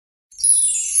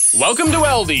Welcome to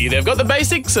ALDI. They've got the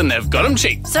basics and they've got them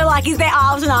cheap. So, like, is there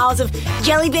aisles and aisles of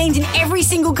jelly beans in every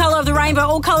single colour of the rainbow,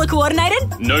 all colour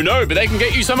coordinated? No, but they can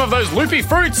get you some of those loopy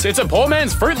fruits. It's a poor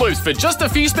man's Fruit Loops for just a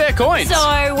few spare coins.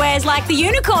 So, where's, like, the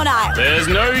unicorn aisle? There's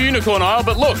no unicorn aisle,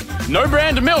 but look, No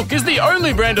Brand Milk is the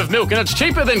only brand of milk, and it's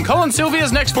cheaper than Colin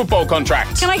Sylvia's next football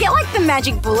contract. Can I get, like, the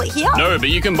magic bullet here? No, but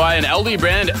you can buy an ALDI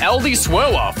brand ALDI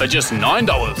Swirler for just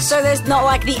 $9. So there's not,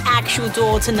 like, the actual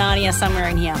door to Narnia somewhere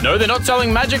in here? No, they're not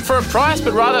selling magic for a price,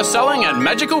 but rather selling at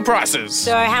magical prices.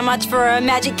 So how much for a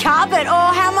magic carpet?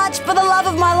 Or how much for the love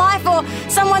of my life? Or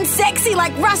someone sexy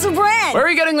like Russell Brand? Where are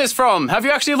you getting this from? Have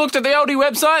you actually looked at the ALDI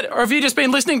website? Or have you just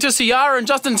been listening to Ciara and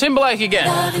Justin Timberlake again?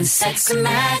 Love and sex and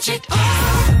magic.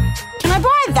 Can I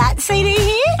buy that CD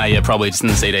here? Yeah, probably just in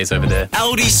the CDs over there.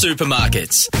 ALDI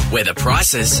Supermarkets, where the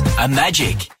prices are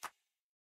magic.